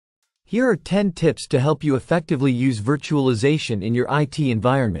Here are 10 tips to help you effectively use virtualization in your IT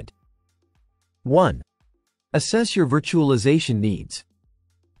environment. 1. Assess your virtualization needs.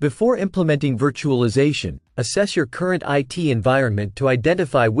 Before implementing virtualization, assess your current IT environment to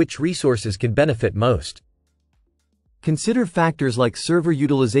identify which resources can benefit most. Consider factors like server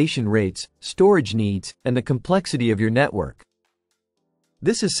utilization rates, storage needs, and the complexity of your network.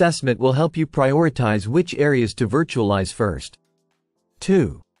 This assessment will help you prioritize which areas to virtualize first.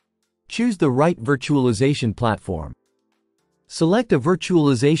 2. Choose the right virtualization platform. Select a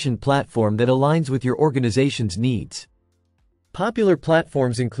virtualization platform that aligns with your organization's needs. Popular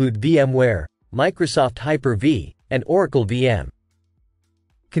platforms include VMware, Microsoft Hyper-V, and Oracle VM.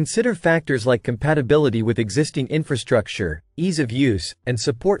 Consider factors like compatibility with existing infrastructure, ease of use, and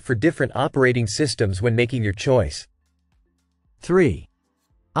support for different operating systems when making your choice. 3.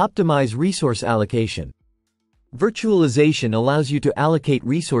 Optimize resource allocation. Virtualization allows you to allocate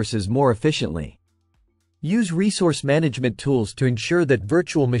resources more efficiently. Use resource management tools to ensure that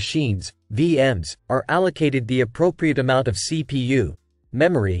virtual machines, VMs, are allocated the appropriate amount of CPU,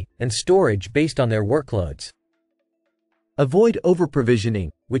 memory, and storage based on their workloads. Avoid overprovisioning,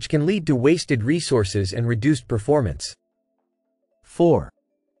 which can lead to wasted resources and reduced performance. 4.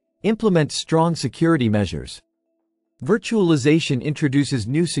 Implement strong security measures. Virtualization introduces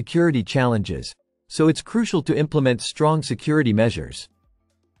new security challenges, so it's crucial to implement strong security measures.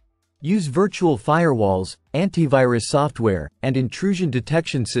 Use virtual firewalls, antivirus software, and intrusion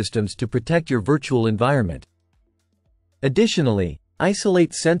detection systems to protect your virtual environment. Additionally,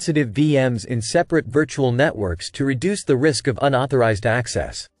 isolate sensitive VMs in separate virtual networks to reduce the risk of unauthorized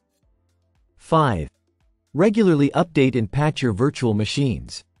access. 5. Regularly update and patch your virtual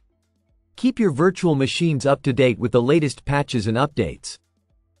machines. Keep your virtual machines up to date with the latest patches and updates.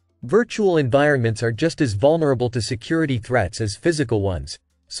 Virtual environments are just as vulnerable to security threats as physical ones,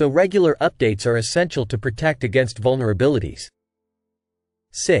 so regular updates are essential to protect against vulnerabilities.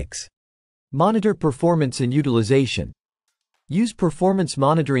 6. Monitor performance and utilization. Use performance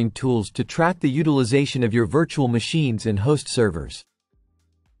monitoring tools to track the utilization of your virtual machines and host servers.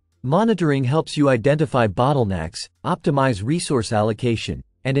 Monitoring helps you identify bottlenecks, optimize resource allocation,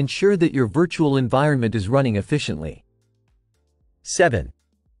 and ensure that your virtual environment is running efficiently. 7.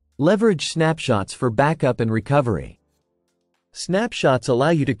 Leverage snapshots for backup and recovery. Snapshots allow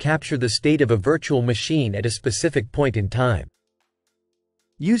you to capture the state of a virtual machine at a specific point in time.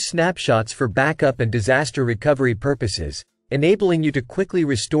 Use snapshots for backup and disaster recovery purposes, enabling you to quickly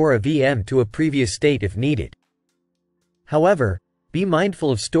restore a VM to a previous state if needed. However, be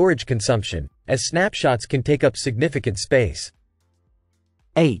mindful of storage consumption, as snapshots can take up significant space.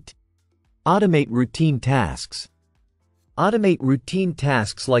 8. Automate routine tasks. Automate routine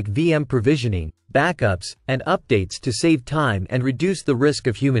tasks like VM provisioning, backups, and updates to save time and reduce the risk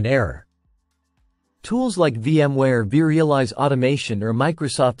of human error. Tools like VMware vRealize Automation or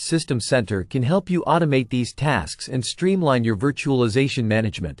Microsoft System Center can help you automate these tasks and streamline your virtualization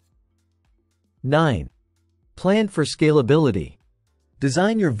management. 9. Plan for scalability.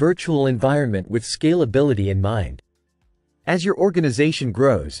 Design your virtual environment with scalability in mind. As your organization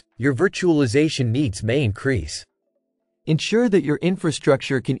grows, your virtualization needs may increase. Ensure that your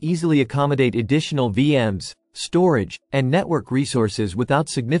infrastructure can easily accommodate additional VMs, storage, and network resources without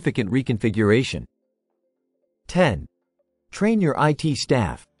significant reconfiguration. 10. Train your IT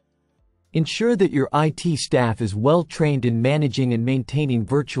staff. Ensure that your IT staff is well trained in managing and maintaining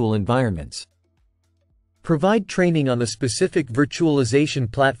virtual environments. Provide training on the specific virtualization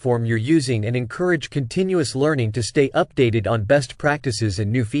platform you're using and encourage continuous learning to stay updated on best practices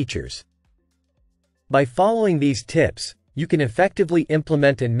and new features. By following these tips, you can effectively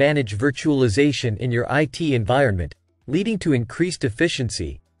implement and manage virtualization in your IT environment, leading to increased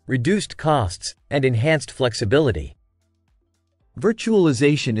efficiency, reduced costs, and enhanced flexibility.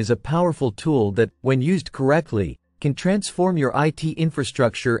 Virtualization is a powerful tool that, when used correctly, can transform your IT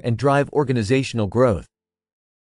infrastructure and drive organizational growth.